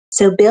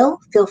So Bill,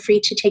 feel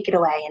free to take it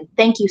away. And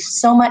thank you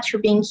so much for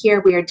being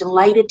here. We are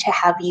delighted to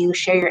have you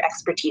share your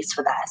expertise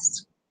with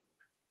us.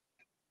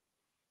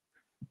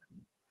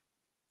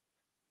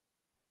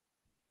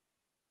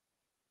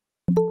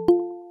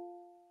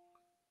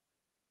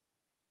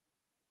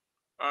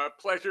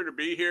 Pleasure to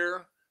be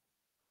here.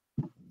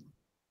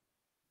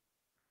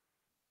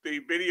 The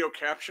video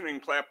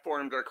captioning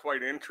platforms are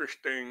quite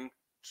interesting.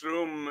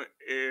 Zoom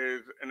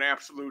is an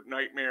absolute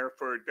nightmare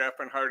for deaf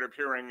and hard of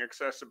hearing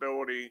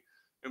accessibility.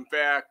 In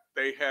fact,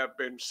 they have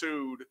been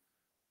sued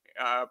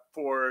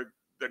for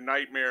the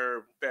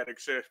nightmare that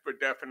exists for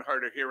deaf and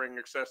hard of hearing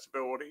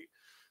accessibility.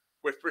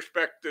 With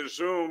respect to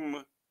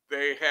Zoom,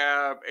 they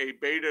have a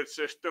beta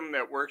system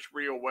that works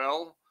real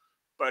well,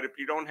 but if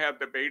you don't have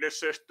the beta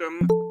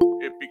system,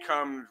 it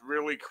becomes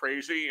really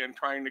crazy in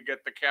trying to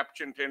get the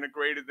captions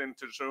integrated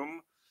into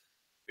Zoom.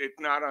 It's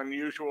not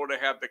unusual to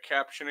have the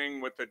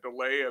captioning with a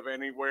delay of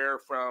anywhere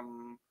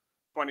from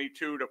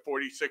 22 to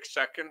 46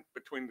 seconds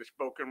between the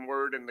spoken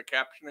word and the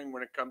captioning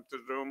when it comes to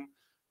Zoom,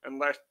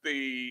 unless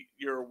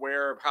you're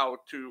aware of how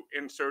to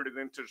insert it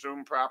into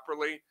Zoom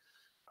properly.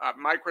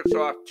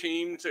 Microsoft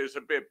Teams is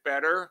a bit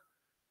better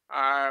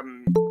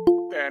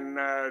than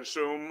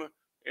Zoom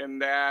in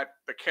that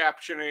the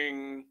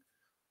captioning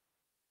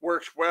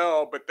works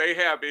well, but they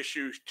have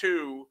issues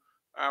too.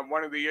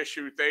 One of the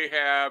issues they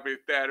have is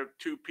that if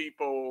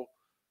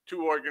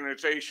two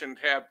organizations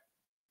have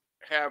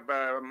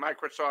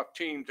Microsoft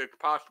Teams, it's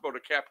possible the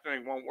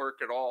captioning won't work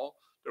at all.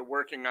 They're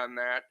working on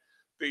that.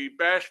 The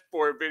best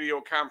for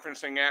video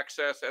conferencing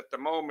access at the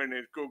moment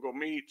is Google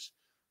Meets,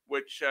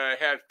 which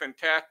has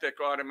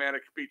fantastic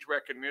automatic speech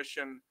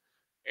recognition,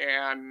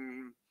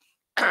 and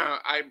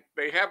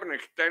they have an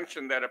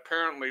extension that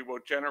apparently will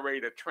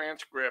generate a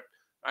transcript.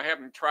 I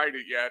haven't tried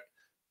it yet,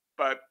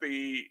 but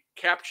the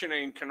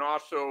captioning can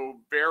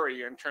also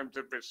vary in terms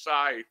of its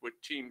size, which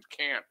Teams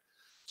can't.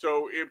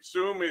 So if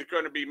Zoom is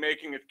going to be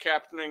making its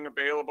captioning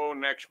available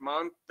next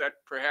month, that's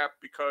perhaps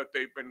because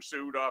they've been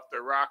sued off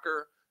their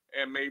rocker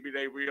and maybe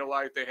they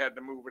realized they had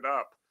to move it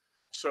up.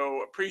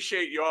 So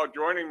appreciate you all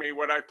joining me.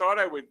 What I thought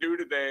I would do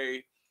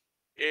today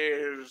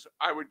is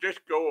I would just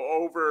go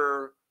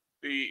over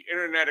the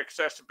internet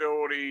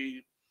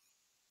accessibility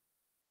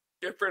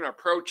different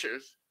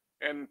approaches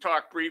and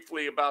talk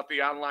briefly about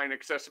the Online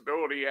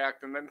Accessibility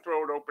Act and then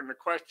throw it open to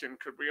question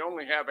because we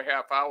only have a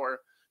half hour.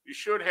 You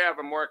should have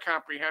a more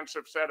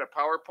comprehensive set of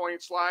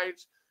PowerPoint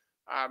slides.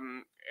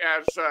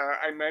 As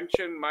I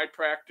mentioned, my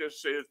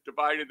practice is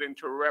divided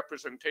into a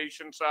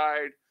representation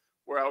side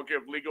where I'll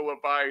give legal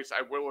advice.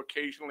 I will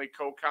occasionally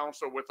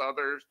co-counsel with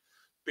others.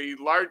 The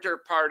larger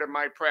part of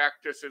my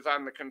practice is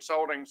on the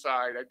consulting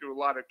side. I do a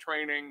lot of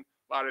training,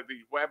 a lot of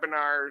these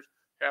webinars,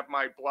 have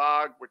my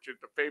blog, which is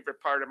the favorite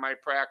part of my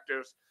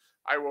practice.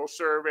 I will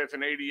serve as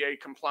an ADA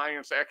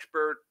compliance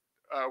expert,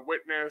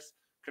 witness,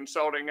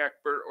 consulting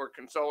expert, or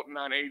consultant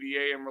on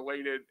ADA and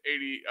related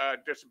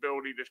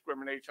disability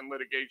discrimination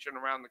litigation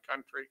around the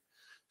country.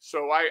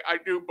 So I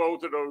do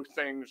both of those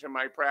things in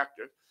my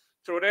practice.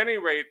 So at any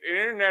rate,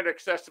 internet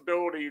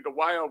accessibility, the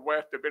Wild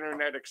West of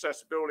internet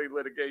accessibility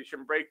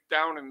litigation, breaks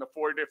down into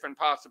 4 different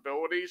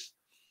possibilities.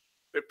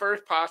 The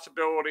first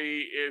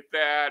possibility is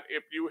that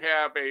if you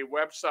have a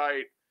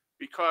website,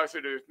 because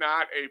it is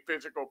not a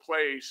physical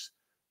place,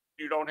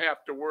 you don't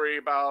have to worry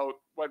about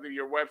whether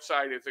your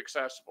website is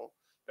accessible.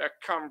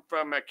 That comes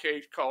from a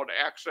case called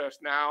Access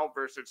Now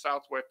versus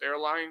Southwest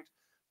Airlines.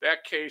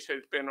 That case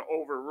has been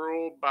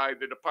overruled by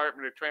the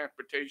Department of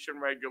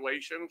Transportation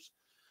regulations.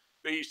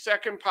 The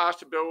second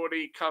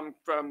possibility comes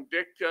from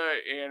dicta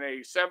in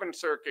a 7th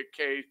Circuit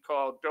case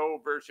called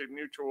Doe versus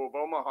Mutual of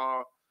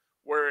Omaha,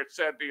 where it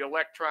said the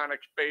electronic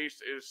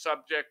space is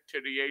subject to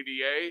the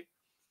ADA.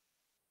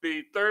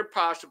 The third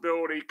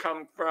possibility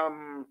comes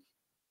from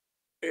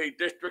a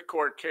district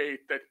court case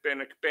that's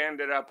been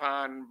expanded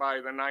upon by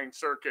the 9th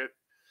Circuit,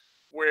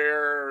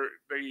 where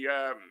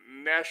the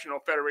National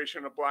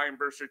Federation of Blind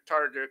versus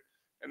Target,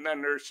 and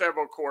then there's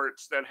several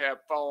courts that have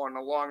fallen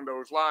along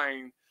those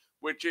lines,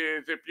 which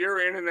is if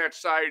your internet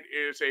site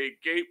is a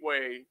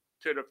gateway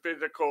to the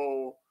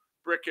physical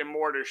brick and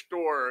mortar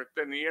store,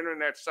 then the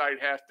internet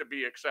site has to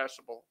be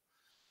accessible.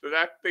 So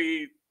that's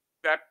the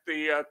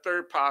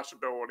third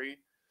possibility.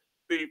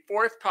 The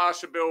fourth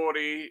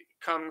possibility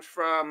comes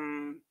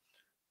from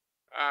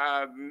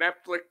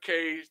Netflix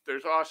case.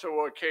 There's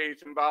also a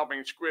case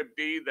involving Script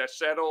D that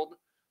settled,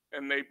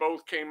 and they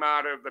both came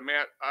out of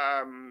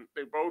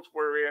they both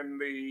were in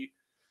the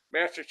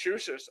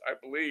Massachusetts, I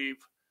believe,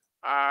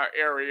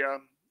 area,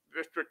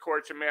 district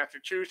courts in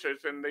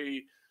Massachusetts, and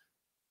the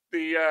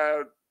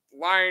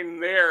line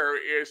there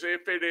is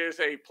if it is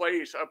a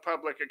place of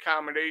public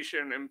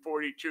accommodation in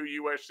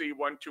 42 USC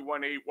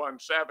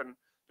 121817,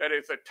 that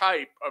is a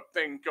type of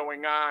thing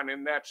going on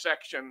in that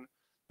section,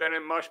 then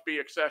it must be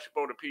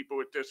accessible to people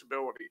with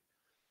disabilities.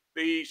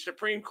 The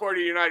Supreme Court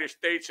of the United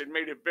States had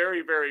made it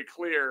very, very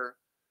clear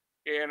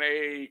in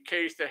a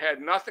case that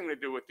had nothing to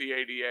do with the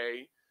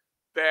ADA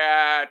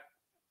that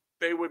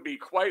they would be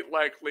quite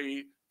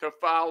likely to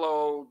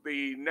follow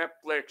the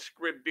Netflix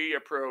Script D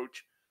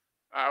approach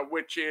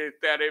which is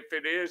that if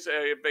it is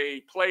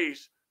a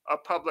place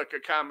of public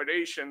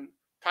accommodation,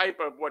 type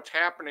of what's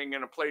happening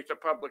in a place of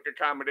public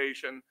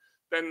accommodation,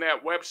 then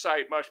that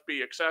website must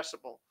be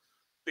accessible.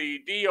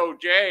 The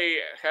DOJ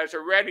has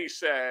already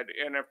said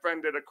in a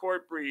friend of the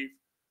court brief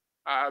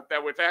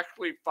that was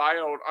actually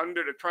filed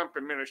under the Trump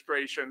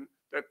administration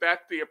that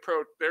that's the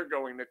approach they're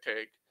going to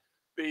take.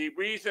 The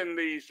reason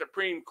the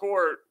Supreme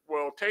Court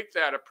will take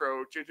that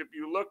approach is if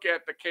you look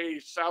at the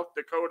case South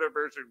Dakota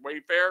versus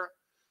Wayfair,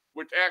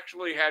 which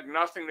actually had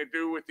nothing to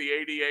do with the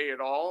ADA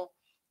at all.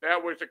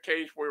 That was a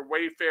case where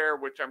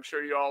Wayfair, which I'm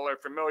sure you all are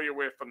familiar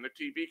with from the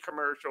TV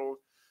commercials,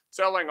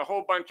 selling a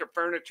whole bunch of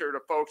furniture to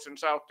folks in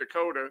South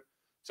Dakota.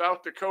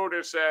 South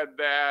Dakota said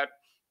that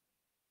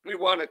we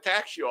want to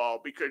tax you all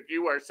because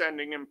you are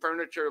sending in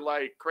furniture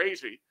like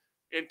crazy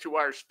into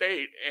our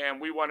state and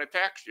we want to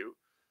tax you.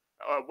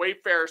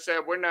 Wayfair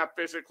said we're not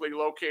physically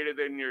located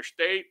in your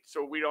state,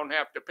 so we don't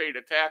have to pay the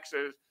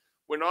taxes.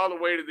 Went all the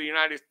way to the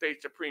United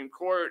States Supreme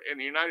Court, and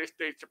the United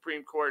States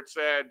Supreme Court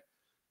said,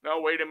 no,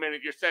 wait a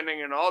minute, you're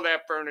sending in all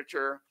that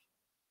furniture,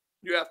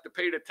 you have to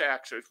pay the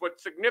taxes.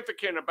 What's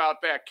significant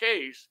about that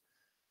case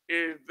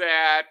is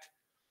that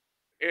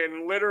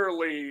in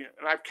literally,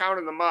 and I've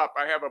counted them up,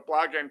 I have a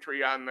blog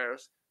entry on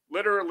this,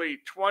 literally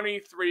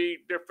 23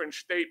 different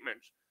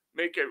statements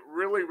make it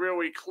really,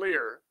 really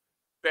clear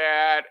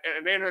that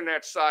an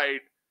internet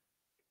site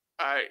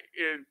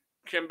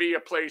can be a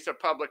place of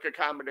public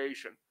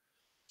accommodation.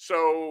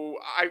 So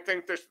I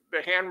think the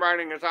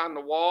handwriting is on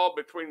the wall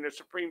between the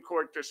Supreme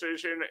Court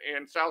decision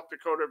in South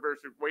Dakota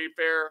versus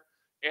Wayfair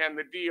and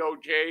the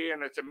DOJ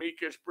and its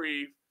amicus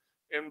brief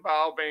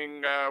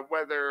involving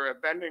whether a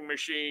vending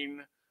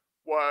machine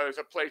was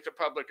a place of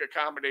public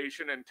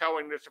accommodation and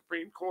telling the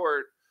Supreme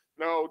Court,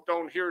 no,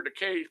 don't hear the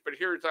case, but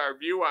here's our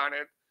view on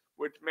it,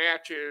 which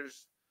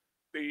matches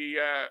the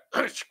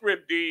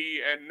Scrib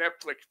D and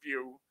Netflix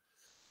view.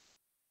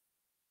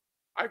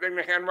 I think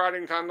the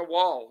handwriting's on the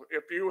wall.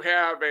 If you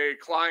have a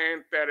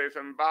client that is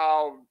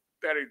involved,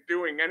 that is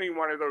doing any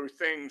one of those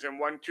things in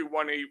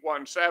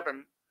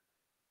 121817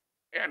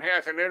 and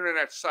has an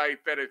internet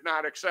site that is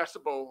not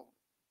accessible,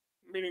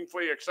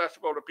 meaningfully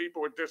accessible to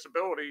people with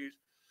disabilities,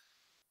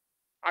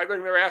 I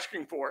think they're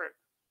asking for it.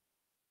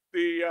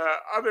 The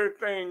other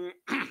thing,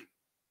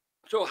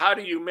 so how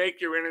do you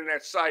make your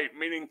internet site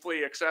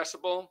meaningfully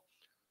accessible?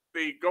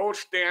 The gold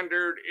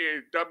standard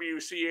is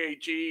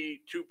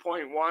WCAG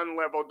 2.1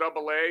 level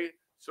AA.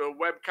 So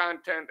Web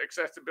Content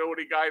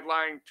Accessibility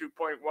Guideline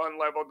 2.1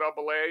 level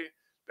AA.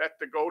 That's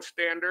the gold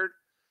standard.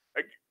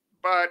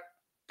 But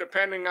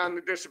depending on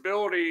the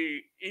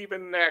disability,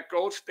 even that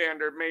gold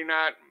standard may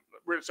not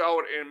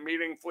result in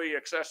meaningfully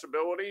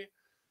accessibility.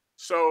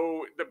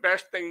 So the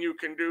best thing you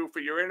can do for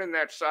your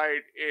internet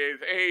site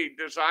is A,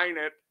 design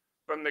it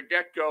from the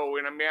get-go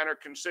in a manner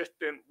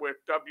consistent with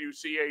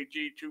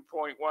WCAG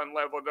 2.1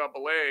 level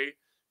AA,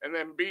 and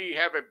then B,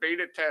 have it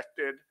beta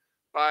tested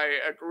by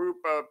a group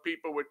of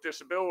people with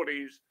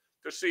disabilities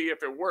to see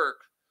if it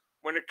works.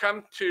 When it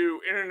comes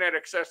to internet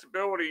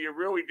accessibility, you're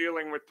really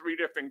dealing with three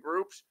different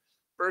groups.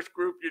 First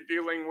group you're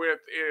dealing with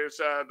is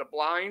the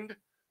blind.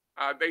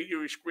 They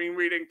use screen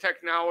reading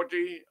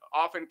technology,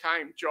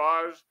 oftentimes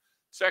JAWS.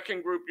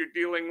 Second group you're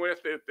dealing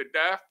with is the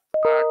deaf,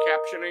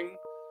 captioning.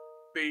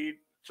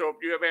 So if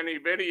you have any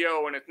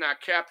video and it's not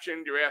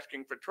captioned, you're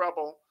asking for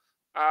trouble.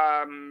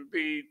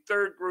 The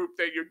third group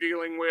that you're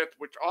dealing with,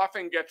 which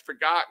often gets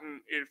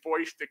forgotten, is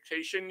voice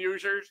dictation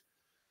users.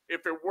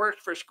 If it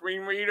works for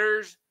screen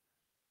readers,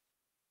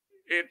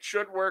 it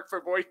should work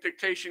for voice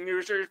dictation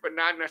users, but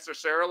not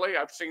necessarily.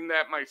 I've seen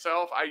that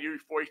myself. I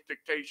use voice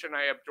dictation.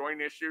 I have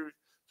joint issues,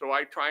 so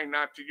I try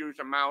not to use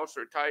a mouse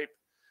or type.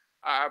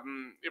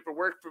 If it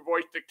works for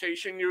voice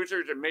dictation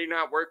users, it may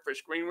not work for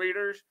screen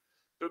readers.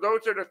 So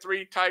those are the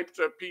three types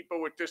of people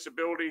with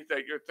disabilities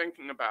that you're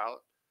thinking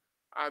about.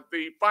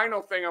 The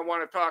final thing I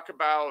want to talk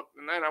about,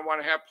 and then I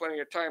want to have plenty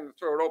of time to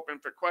throw it open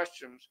for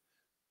questions,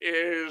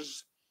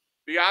 is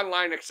the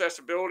Online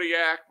Accessibility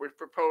Act was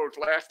proposed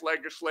last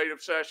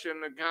legislative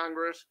session in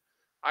Congress.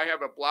 I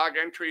have a blog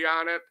entry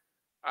on it.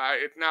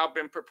 It's now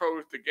been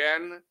proposed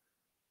again.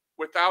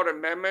 Without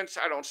amendments,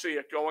 I don't see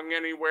it going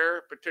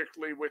anywhere,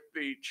 particularly with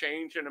the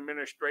change in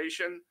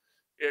administration.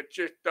 It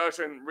just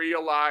doesn't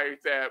realize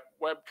that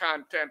Web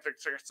Content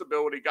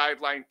Accessibility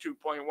Guideline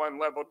 2.1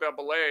 level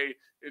AA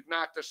is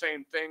not the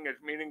same thing as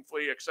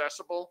meaningfully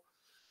accessible.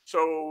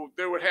 So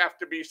there would have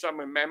to be some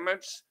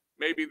amendments.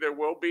 Maybe there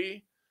will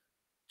be.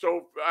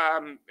 So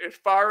as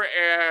far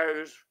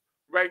as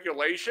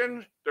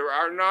regulations, there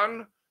are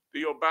none.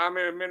 The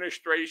Obama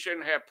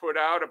administration had put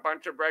out a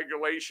bunch of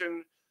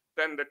regulations.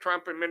 Then the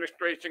Trump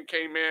administration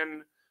came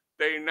in.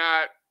 They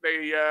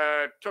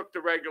took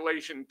the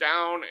regulation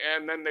down,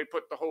 and then they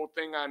put the whole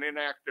thing on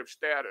inactive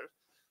status.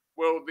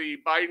 Will the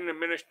Biden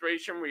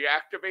administration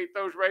reactivate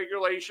those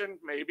regulations?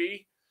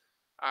 Maybe.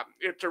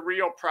 It's a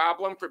real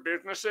problem for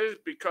businesses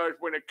because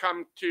when it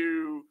comes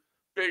to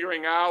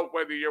figuring out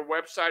whether your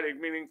website is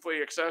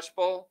meaningfully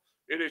accessible,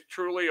 it is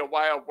truly a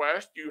Wild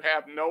West. You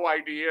have no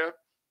idea.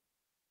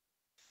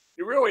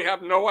 You really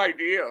have no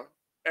idea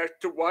as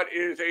to what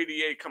is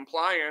ADA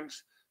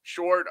compliance,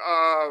 short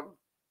of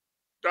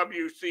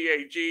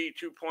WCAG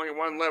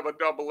 2.1 level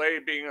AA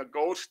being a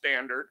gold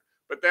standard,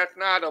 but that's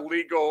not a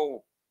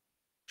legal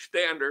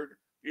standard.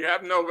 You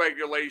have no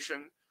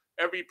regulation.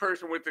 Every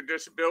person with a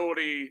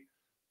disability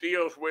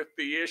deals with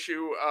the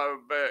issue of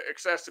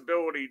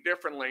accessibility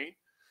differently.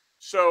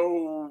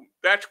 So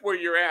that's where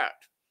you're at.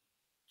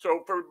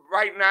 So for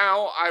right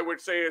now, I would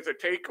say as a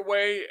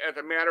takeaway, as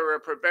a matter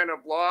of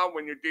preventive law,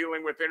 when you're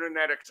dealing with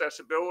internet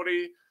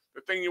accessibility,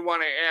 the thing you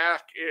want to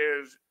ask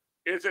is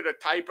it a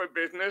type of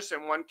business?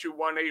 And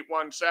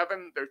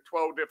 121817, there's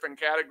 12 different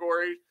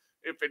categories.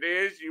 If it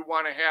is, you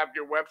want to have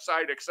your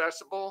website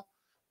accessible.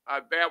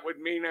 That would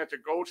mean as a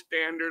gold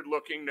standard,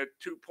 looking at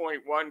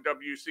 2.1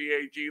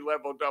 WCAG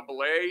level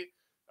AA.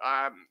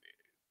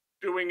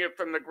 Doing it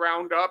from the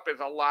ground up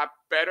is a lot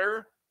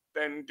better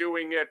than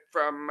doing it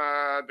from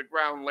the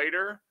ground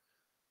later.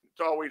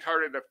 It's always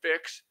harder to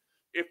fix.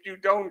 If you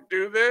don't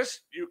do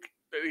this,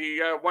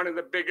 one of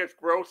the biggest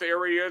growth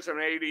areas in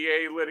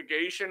ADA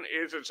litigation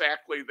is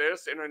exactly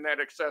this: internet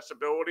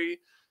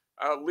accessibility.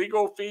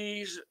 Legal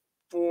fees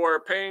for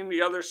paying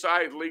the other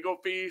side legal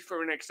fees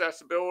for an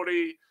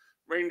accessibility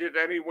ranges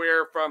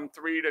anywhere from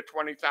 $3,000 to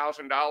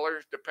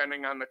 $20,000,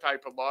 depending on the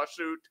type of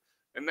lawsuit.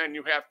 And then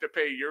you have to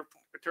pay your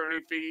attorney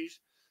fees.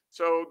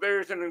 So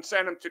there's an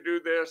incentive to do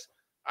this.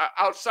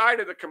 Outside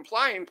of the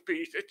compliance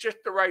piece, it's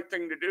just the right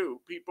thing to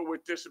do. People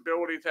with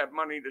disabilities have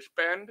money to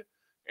spend.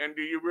 And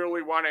do you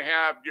really want to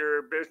have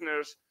your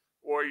business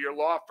or your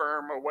law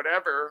firm or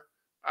whatever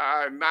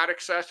not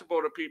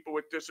accessible to people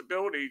with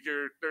disabilities?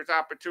 There's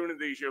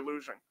opportunities you're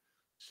losing.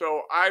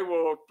 So I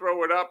will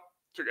throw it up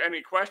to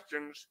any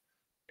questions.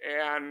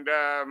 And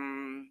I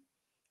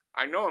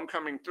know I'm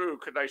coming through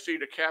because I see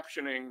the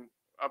captioning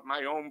of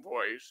my own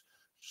voice.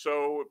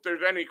 So if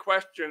there's any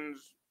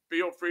questions,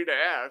 feel free to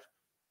ask.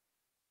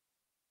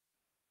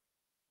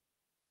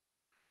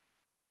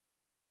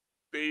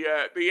 The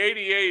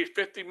ADA is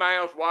 50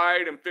 miles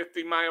wide and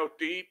 50 miles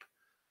deep.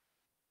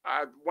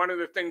 One of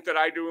the things that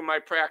I do in my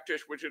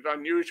practice, which is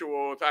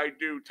unusual, is I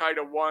do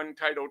Title I,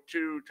 Title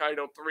II,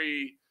 Title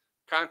III,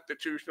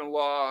 constitutional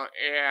law,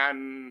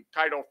 and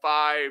Title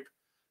V,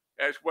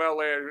 as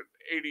well as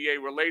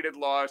ADA-related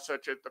laws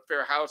such as the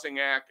Fair Housing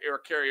Act, Air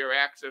Carrier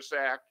Access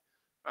Act,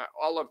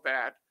 all of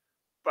that.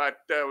 But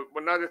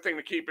another thing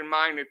to keep in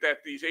mind is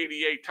that these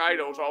ADA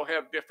titles all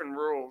have different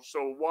rules.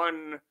 So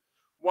 1,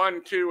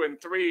 2,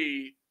 and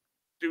 3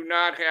 do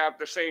not have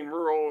the same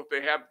rules.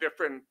 They have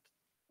different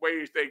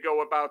ways they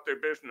go about their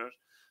business.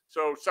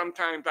 So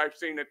sometimes I've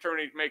seen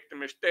attorneys make the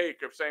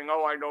mistake of saying,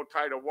 oh, I know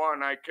Title I,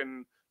 I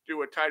can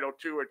do a Title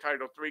II or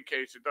Title III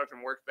case. It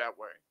doesn't work that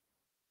way.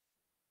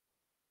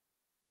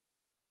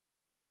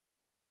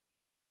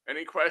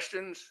 Any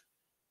questions?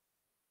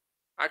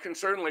 I can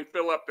certainly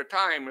fill up the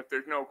time if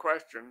there's no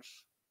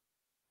questions.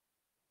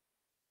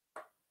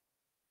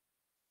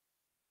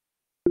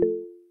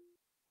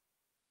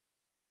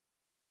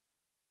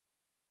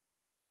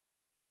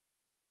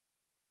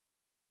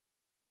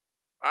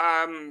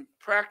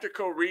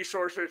 Practical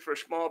resources for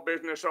small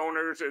business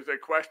owners is a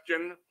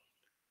question.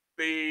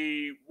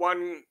 The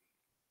one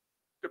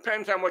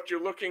depends on what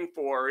you're looking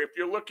for. If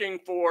you're looking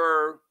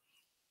for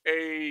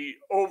a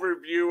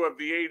overview of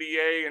the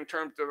ADA in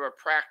terms of a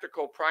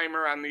practical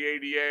primer on the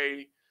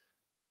ADA,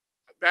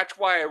 that's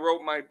why I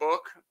wrote my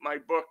book. My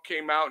book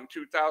came out in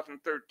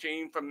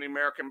 2013 from the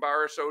American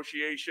Bar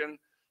Association.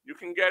 You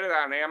can get it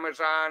on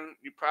Amazon.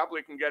 You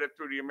probably can get it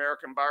through the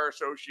American Bar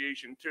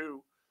Association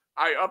too.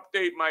 I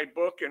update my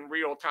book in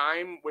real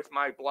time with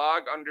my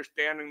blog,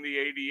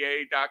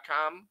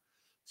 understandingtheada.com.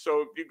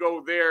 So if you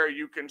go there,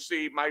 you can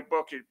see my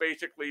book is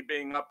basically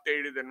being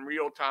updated in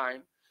real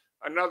time.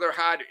 Another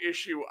hot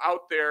issue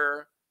out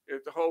there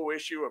is the whole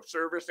issue of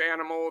service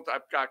animals.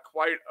 I've got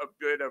quite a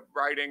bit of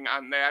writing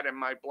on that in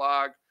my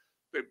blog.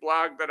 The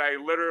blog that I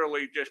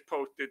literally just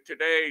posted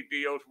today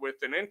deals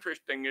with an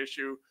interesting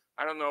issue.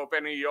 I don't know if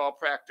any of y'all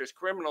practice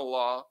criminal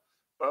law,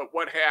 but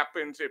what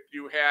happens if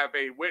you have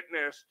a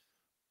witness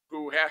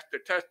who has to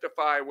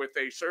testify with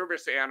a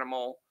service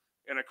animal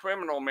in a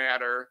criminal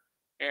matter,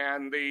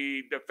 and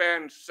the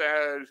defense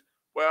says,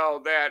 well,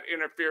 that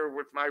interfered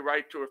with my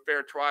right to a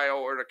fair trial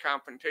or the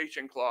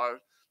confrontation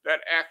clause.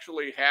 That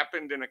actually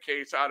happened in a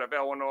case out of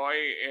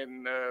Illinois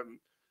in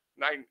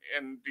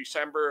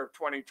December of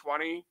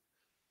 2020,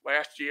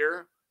 last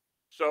year.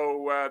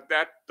 So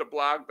that's the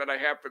blog that I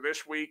have for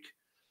this week.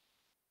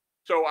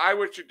 So I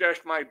would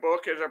suggest my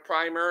book as a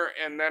primer,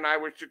 and then I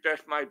would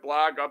suggest my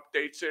blog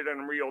updates it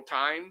in real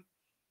time.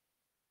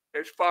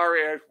 As far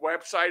as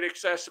website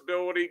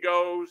accessibility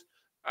goes,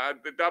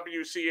 the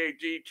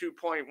WCAG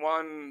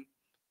 2.1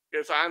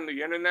 is on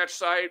the internet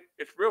site.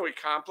 It's really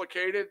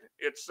complicated.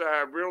 It's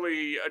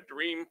really a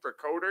dream for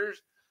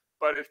coders,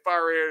 but as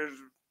far as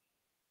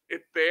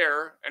it's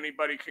there,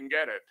 anybody can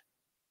get it.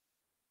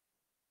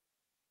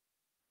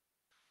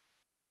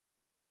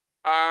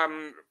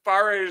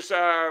 Far as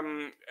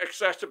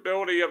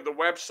accessibility of the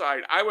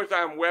website, I was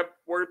on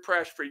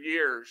WordPress for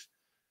years,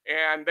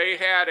 and they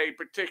had a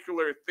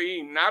particular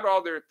theme. Not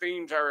all their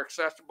themes are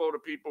accessible to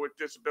people with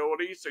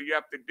disabilities, so you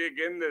have to dig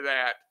into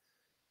that.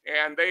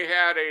 And they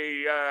had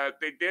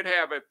they did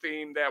have a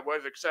theme that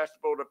was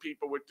accessible to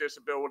people with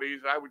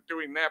disabilities. I was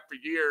doing that for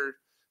years,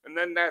 and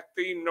then that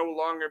theme no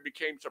longer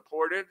became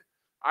supported.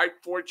 I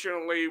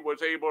fortunately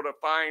was able to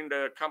find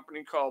a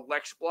company called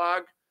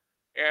LexBlog,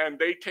 and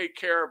they take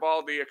care of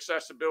all the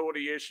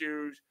accessibility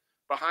issues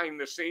behind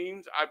the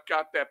scenes. I've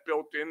got that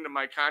built into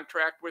my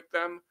contract with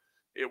them.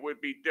 It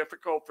would be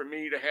difficult for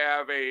me to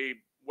have a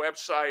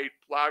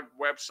blog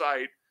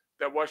website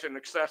that wasn't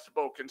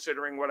accessible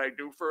considering what I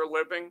do for a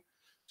living.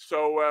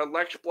 So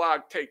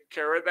LexBlog takes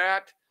care of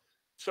that.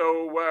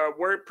 So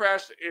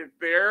WordPress is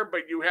there,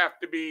 but you have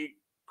to be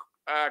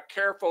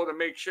careful to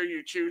make sure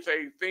you choose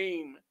a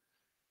theme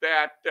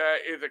that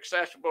is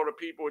accessible to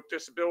people with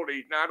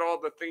disabilities. Not all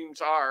the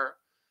themes are.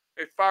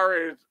 As far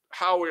as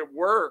how it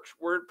works,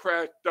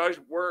 WordPress does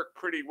work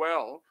pretty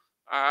well.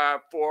 I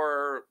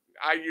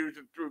use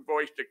it through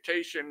voice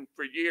dictation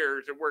for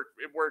years. It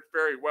works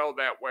very well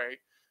that way.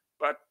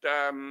 But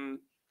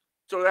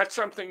so that's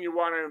something you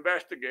want to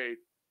investigate.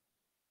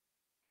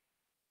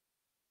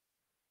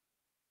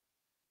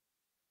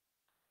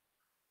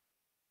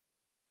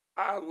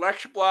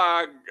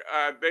 LexBlog,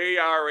 they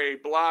are a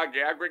blog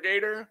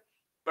aggregator,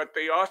 but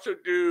they also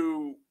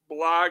do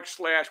blog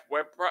slash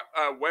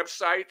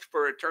websites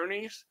for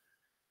attorneys.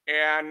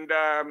 And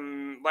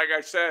like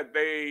I said,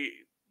 the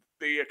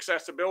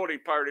accessibility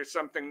part is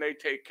something they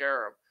take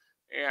care of.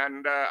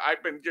 And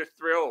I've been just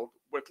thrilled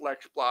with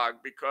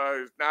LexBlog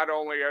because not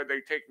only are they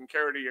taking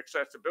care of the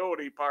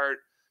accessibility part,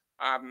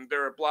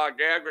 they're a blog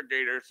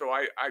aggregator. So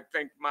I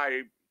think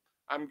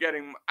I'm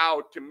getting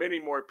out to many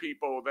more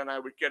people than I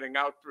was getting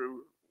out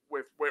through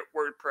with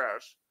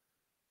WordPress.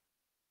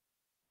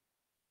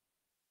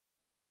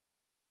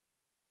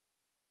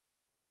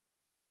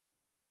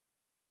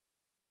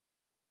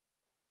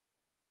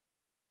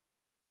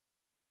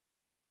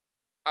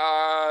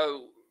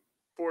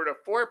 For the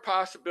four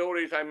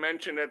possibilities I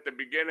mentioned at the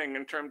beginning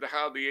in terms of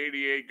how the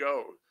ADA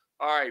goes.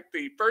 All right,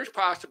 the first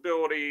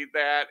possibility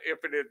that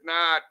if it is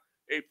not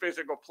a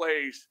physical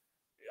place,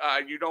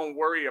 you don't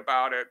worry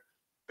about it.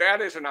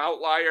 That is an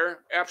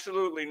outlier.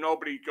 Absolutely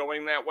nobody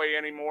going that way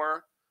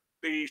anymore.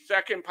 The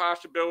second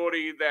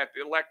possibility that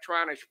the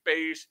electronic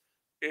space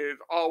is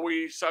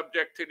always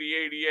subject to the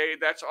ADA,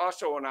 that's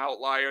also an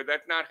outlier.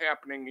 That's not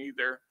happening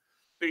either.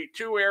 The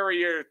two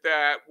areas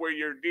that where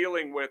you're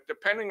dealing with,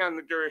 depending on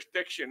the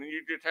jurisdiction, and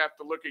you just have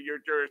to look at your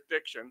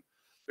jurisdiction,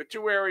 the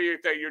two areas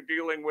that you're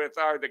dealing with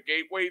are the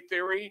gateway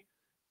theory,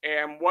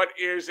 and what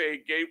is a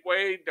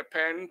gateway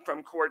depend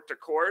from court to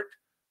court.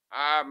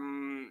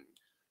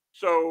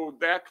 So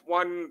that's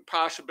one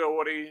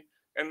possibility.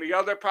 And the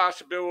other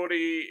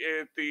possibility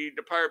is the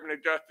Department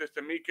of Justice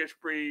amicus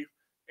brief,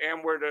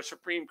 and where the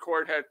Supreme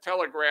Court has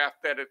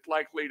telegraphed that it's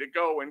likely to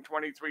go in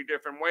 23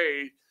 different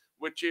ways,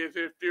 which is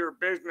if your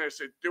business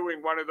is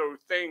doing one of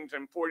those things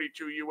in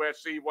 42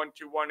 USC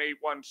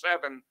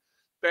 121817,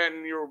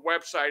 then your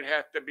website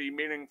has to be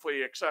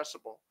meaningfully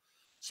accessible.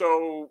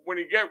 So when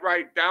you get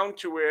right down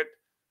to it,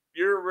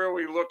 you're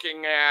really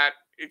looking at,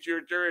 is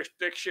your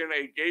jurisdiction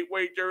a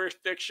gateway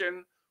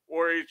jurisdiction,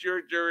 or is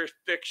your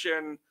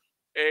jurisdiction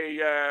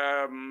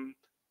a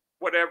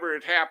whatever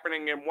is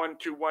happening in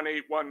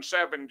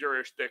 121817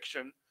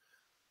 jurisdiction?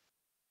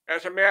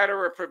 As a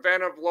matter of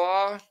preventive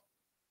law,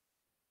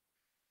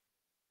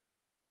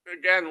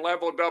 again,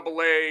 level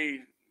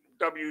AA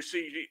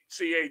WCAG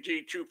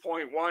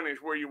 2.1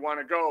 is where you want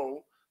to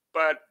go,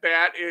 but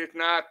that is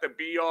not the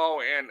be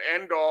all and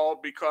end all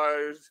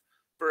because,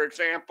 for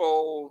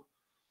example,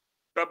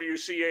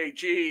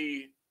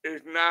 WCAG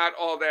is not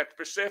all that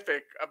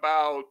specific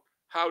about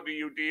how do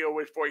you deal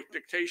with voice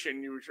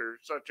dictation users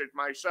such as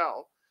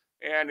myself,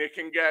 and it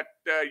can get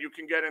you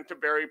can get into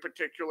very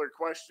particular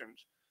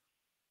questions.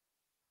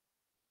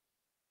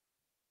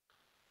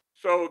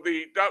 So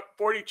the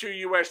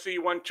 42 USC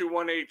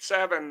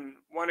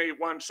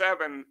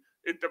 1817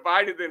 is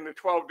divided into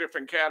 12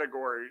 different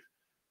categories,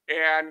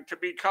 and to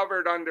be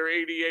covered under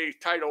ADA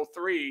Title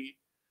III,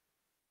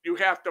 you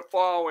have to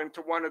fall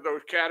into one of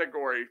those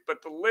categories,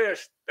 but the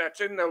list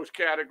that's in those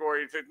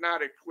categories is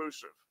not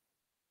exclusive.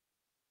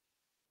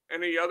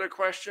 Any other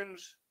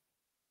questions?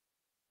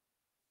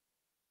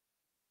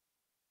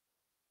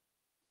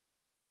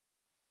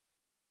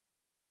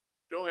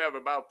 Still have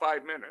about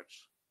 5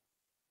 minutes.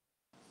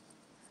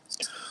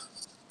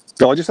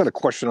 No, I just had a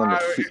question on the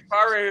fee. As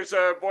far as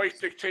voice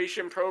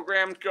dictation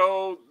programs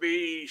go,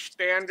 the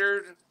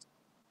standard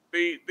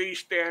is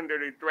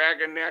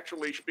Dragon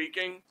Naturally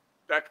Speaking.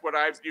 That's what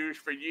I've used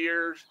for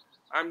years.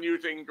 I'm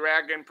using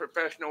Dragon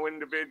Professional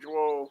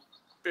Individual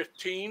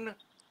 15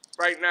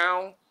 right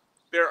now.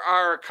 There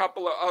are a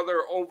couple of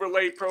other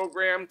overlay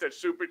programs that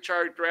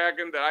supercharge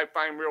Dragon that I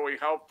find really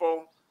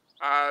helpful.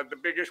 The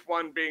biggest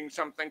one being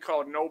something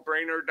called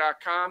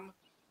nobrainer.com.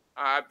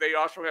 They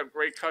also have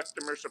great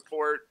customer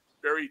support,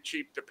 very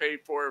cheap to pay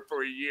for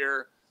a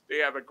year. They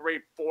have a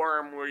great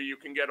forum where you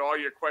can get all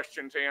your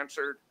questions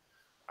answered.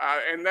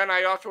 And then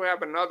I also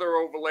have another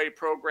overlay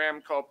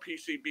program called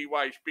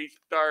PCBY Speech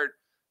Start.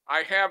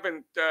 I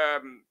haven't,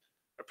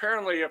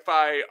 apparently if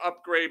I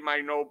upgrade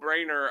my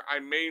no-brainer, I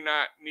may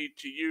not need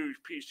to use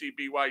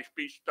PCBY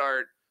Speech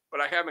Start,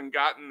 but I haven't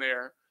gotten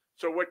there.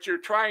 So what you're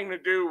trying to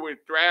do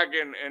with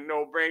Dragon and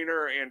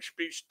no-brainer and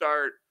Speech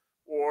Start,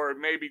 or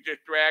maybe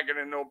just Dragon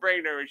and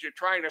no-brainer, is you're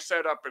trying to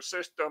set up a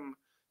system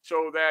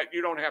so that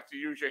you don't have to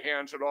use your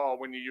hands at all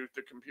when you use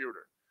the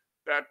computer.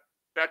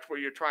 That's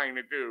what you're trying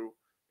to do.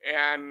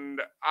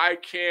 And I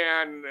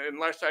can,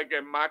 unless I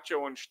get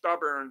macho and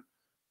stubborn,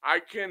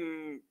 I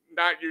can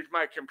not use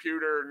my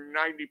computer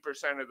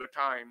 90% of the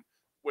time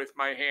with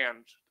my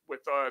hands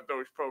with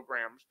those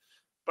programs.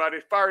 But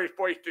as far as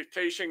voice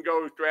dictation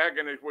goes,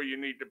 Dragon is where you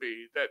need to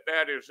be.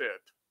 That is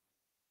it.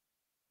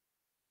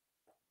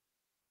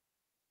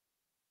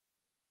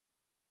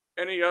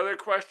 Any other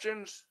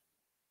questions?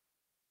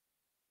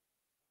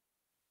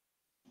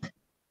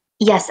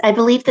 Yes, I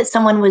believe that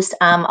someone was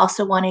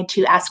also wanting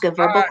to ask a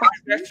verbal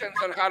question. Suggestions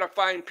on how to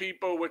find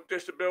people with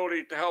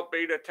disabilities to help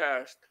beta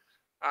test.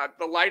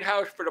 The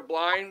Lighthouse for the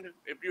Blind,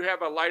 if you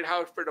have a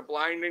Lighthouse for the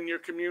Blind in your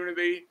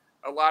community,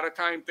 a lot of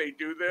times they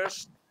do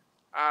this.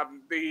 I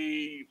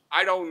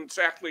don't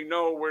exactly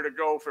know where to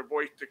go for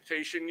voice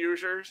dictation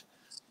users.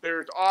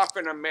 There's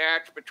often a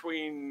match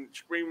between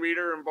screen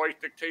reader and voice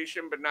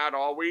dictation, but not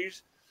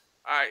always.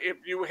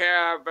 If you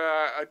have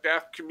a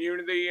deaf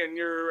community in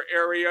your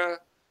area,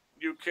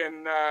 you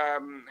can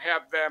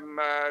have them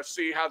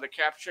see how the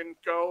captions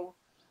go.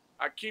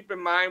 Keep in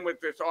mind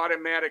with this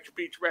automatic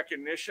speech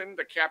recognition,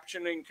 the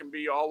captioning can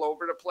be all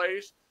over the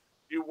place.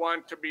 You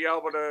want to be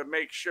able to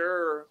make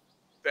sure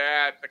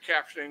that the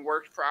captioning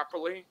works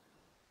properly.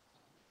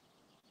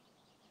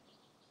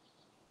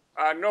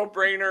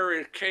 No-brainer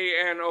is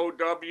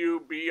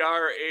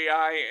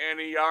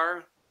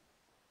KNOWBRAINER,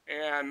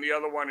 and the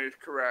other one is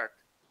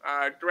correct.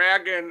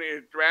 Dragon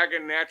is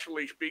Dragon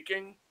Naturally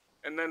Speaking,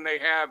 and then they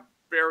have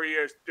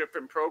various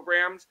different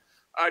programs.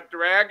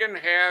 Dragon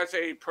has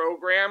a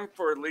program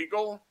for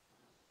legal,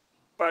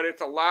 but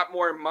it's a lot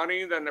more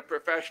money than the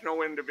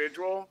professional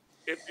individual.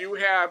 If you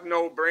have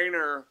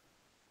no-brainer,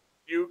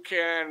 you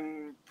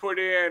can put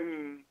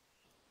in,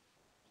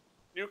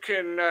 you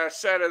can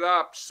set it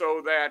up so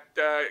that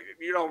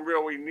you don't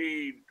really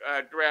need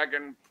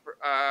Dragon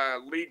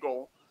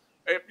legal.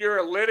 If you're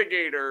a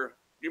litigator,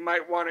 you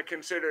might want to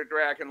consider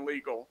Dragon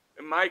legal.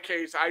 In my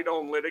case, I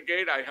don't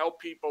litigate. I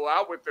help people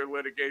out with their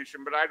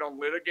litigation, but I don't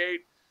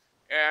litigate.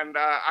 And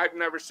I've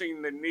never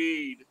seen the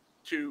need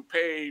to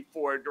pay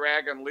for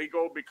Dragon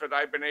legal because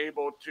I've been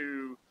able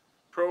to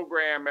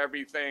program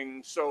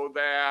everything so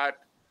that,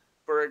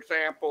 for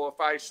example, if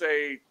I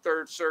say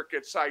Third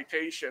Circuit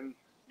citation,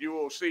 you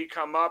will see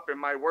come up in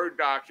my Word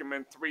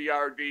document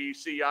 3RD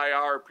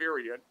CIR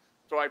period.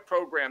 So I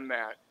program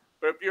that.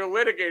 But if you're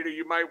a litigator,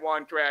 you might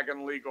want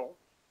Dragon legal.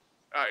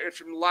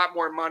 It's a lot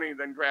more money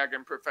than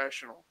Dragon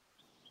professional.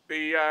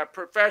 The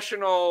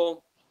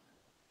professional,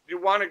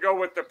 you want to go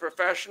with the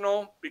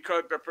professional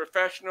because the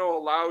professional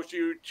allows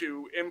you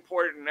to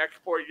import and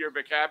export your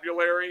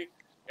vocabulary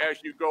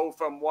as you go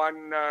from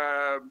one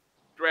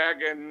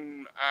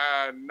Dragon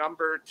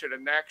number to the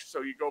next.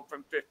 So you go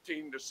from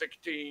 15 to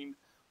 16,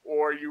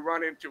 or you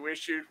run into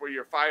issues where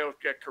your files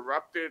get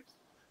corrupted.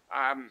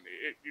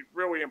 It's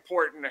really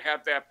important to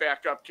have that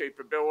backup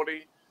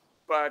capability.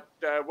 But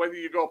whether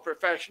you go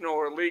professional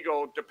or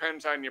legal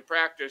depends on your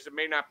practice. It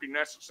may not be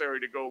necessary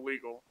to go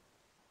legal.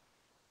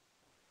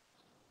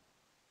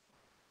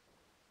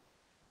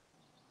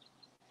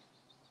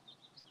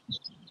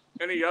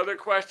 Any other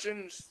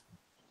questions?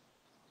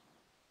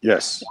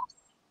 Yes.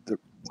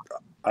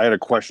 I had a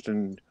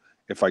question,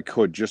 if I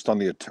could, just on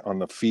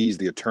the fees,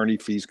 the attorney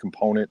fees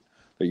component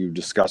that you're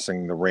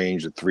discussing, the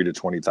range of 3 to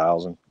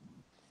 20,000.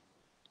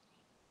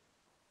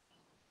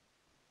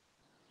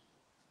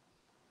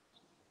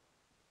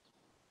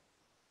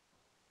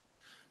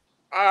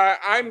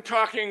 I'm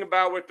talking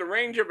about with the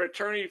range of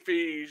attorney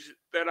fees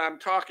that I'm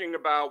talking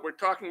about, we're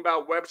talking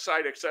about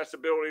website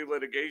accessibility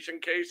litigation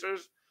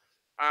cases.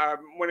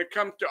 When it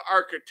comes to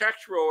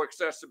architectural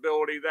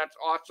accessibility, that's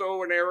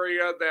also an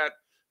area that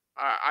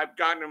I've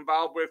gotten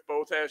involved with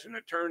both as an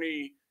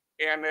attorney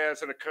and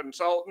as a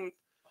consultant.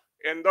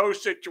 In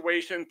those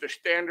situations, the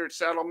standard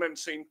settlement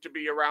seems to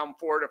be around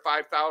 $4,000 to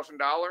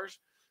 $5,000.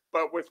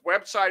 But with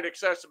website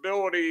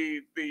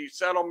accessibility, the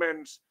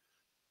settlements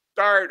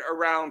start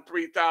around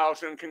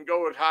 3,000, can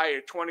go as high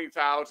as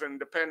 20,000,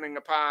 depending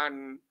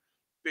upon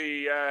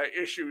the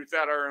issues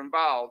that are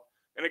involved.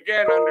 And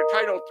again, under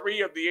Title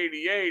III of the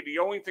ADA, the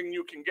only thing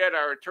you can get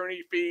are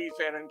attorney fees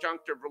and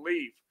injunctive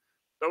relief.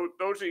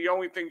 Those are the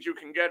only things you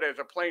can get as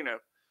a plaintiff.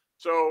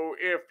 So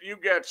if you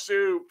get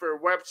sued for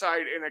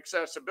website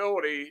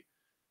inaccessibility,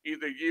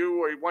 either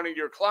you or one of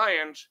your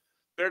clients,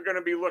 they're going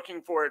to be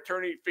looking for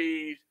attorney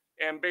fees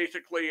and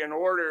basically in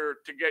order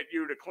to get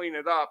you to clean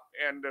it up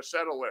and to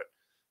settle it.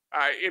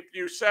 If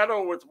you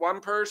settle with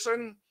one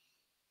person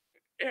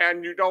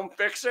and you don't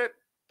fix it,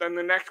 then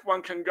the next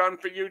one can gun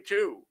for you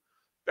too.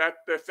 That's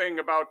the thing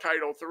about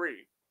Title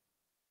III.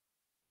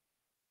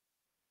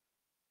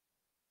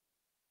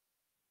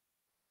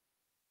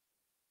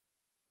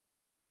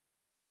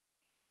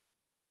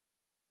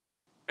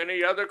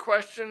 Any other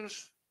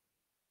questions?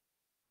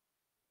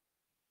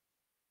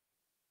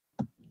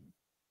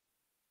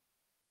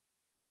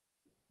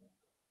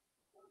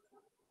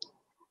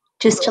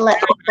 Just to let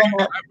people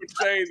know. I would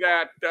say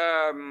that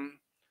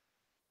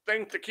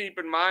thing to keep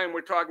in mind,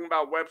 we're talking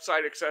about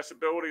website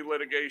accessibility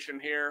litigation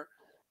here.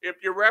 If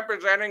you're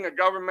representing a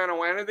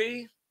governmental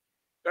entity,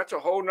 that's a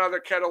whole nother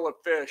kettle of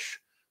fish,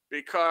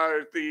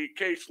 because the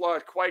case law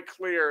is quite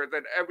clear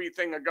that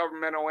everything a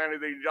governmental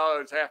entity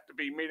does has to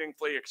be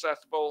meaningfully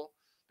accessible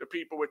to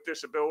people with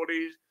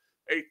disabilities.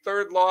 A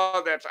third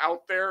law that's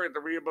out there is the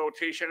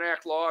Rehabilitation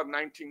Act law of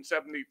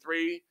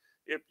 1973.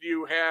 If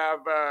you have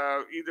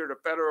either the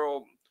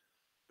federal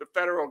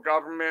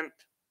government,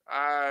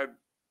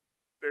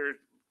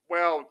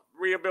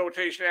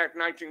 Rehabilitation Act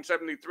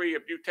 1973,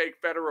 if you take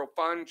federal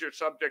funds, you're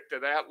subject to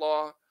that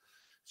law.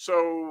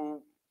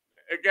 So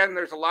again,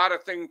 there's a lot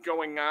of things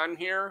going on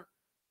here.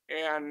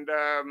 And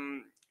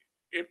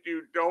if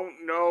you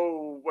don't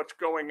know what's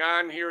going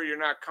on here, you're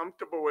not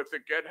comfortable with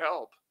it, get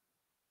help.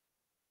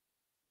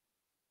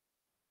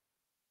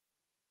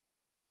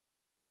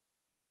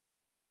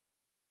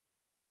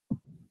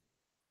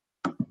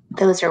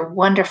 Those are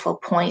wonderful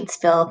points,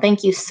 Bill.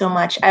 Thank you so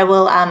much. I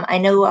will, I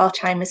know our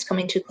time is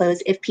coming to a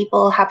close. If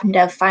people happen to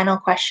have final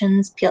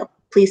questions,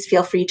 please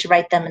feel free to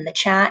write them in the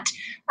chat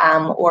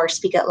or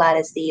speak out loud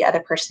as the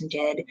other person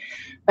did.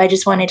 But I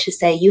just wanted to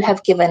say you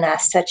have given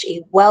us such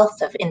a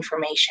wealth of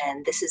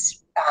information. This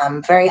is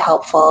very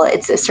helpful.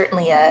 It's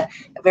certainly a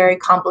very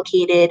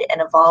complicated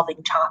and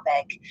evolving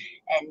topic.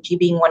 And you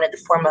being one of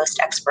the foremost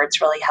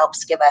experts really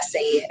helps give us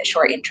a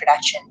short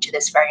introduction to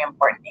this very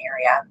important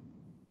area.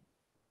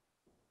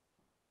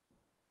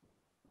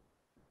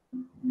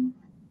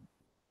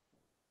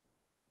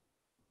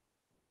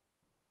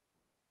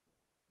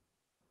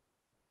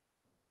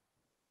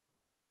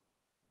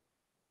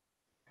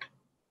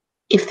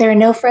 If there are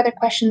no further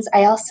questions,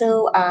 I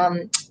also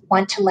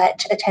want to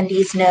let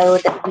attendees know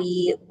that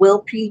we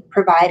will be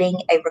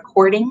providing a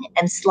recording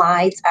and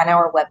slides on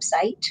our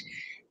website,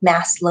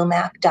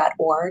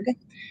 masslomap.org.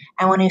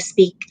 I want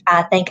to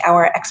thank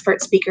our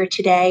expert speaker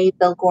today,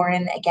 Bill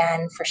Gorin,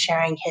 again, for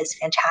sharing his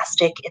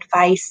fantastic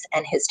advice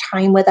and his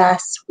time with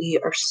us. We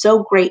are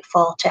so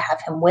grateful to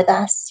have him with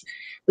us.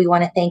 We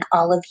want to thank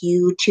all of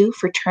you, too,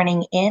 for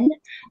turning in.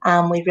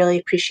 We really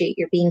appreciate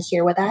your being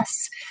here with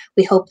us.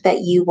 We hope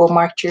that you will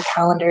mark your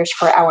calendars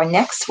for our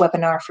next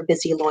webinar for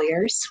busy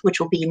lawyers, which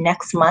will be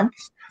next month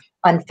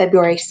on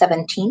February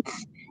 17th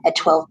at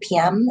 12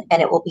 p.m.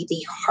 And it will be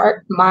the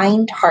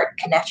Mind-Heart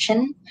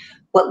Connection,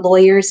 what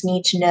lawyers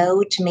need to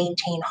know to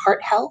maintain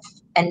heart health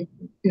and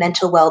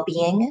mental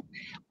well-being,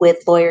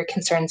 with Lawyer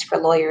Concerns for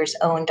Lawyers'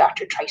 own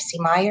Dr. Tracy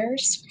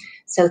Myers.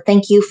 So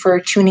thank you for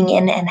tuning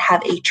in and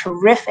have a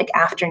terrific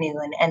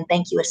afternoon. And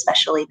thank you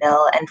especially,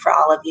 Bill, and for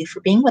all of you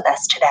for being with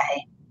us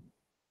today.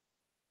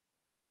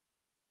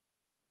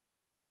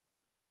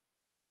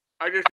 I just